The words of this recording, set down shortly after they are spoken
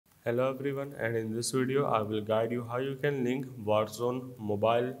Hello everyone, and in this video I will guide you how you can link Warzone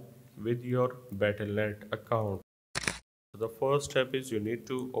mobile with your Battle.net account. The first step is you need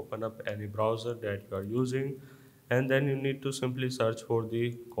to open up any browser that you are using, and then you need to simply search for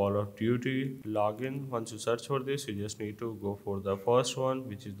the Call of Duty login. Once you search for this, you just need to go for the first one,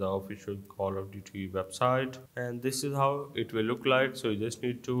 which is the official Call of Duty website, and this is how it will look like. So you just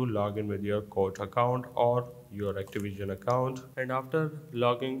need to log in with your coach account or your Activision account, and after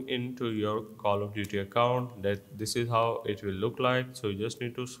logging into your Call of Duty account, that this is how it will look like. So you just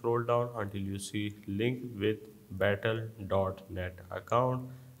need to scroll down until you see link with battle.net account.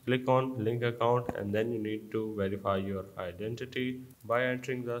 Click on link account, and then you need to verify your identity by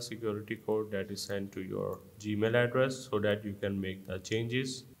entering the security code that is sent to your Gmail address so that you can make the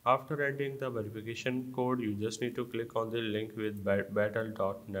changes. After entering the verification code, you just need to click on the link with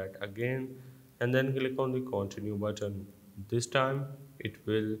battle.net again, and then click on the continue button. This time it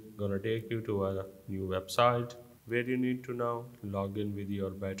will gonna take you to a new website where you need to now log in with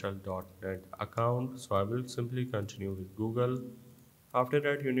your battle.net account. So I will simply continue with Google. After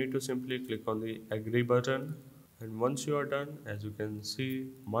that, you need to simply click on the agree button, and once you are done, as you can see,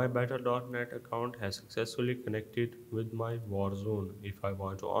 my battle.net account has successfully connected with my Warzone. If I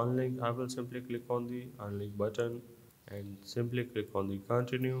want to unlink, I will simply click on the unlink button and simply click on the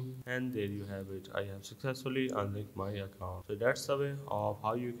continue, and there you have it. I have successfully unlinked my account. So that's the way of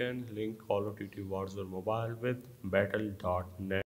how you can link Call of Duty Warzone mobile with battle.net.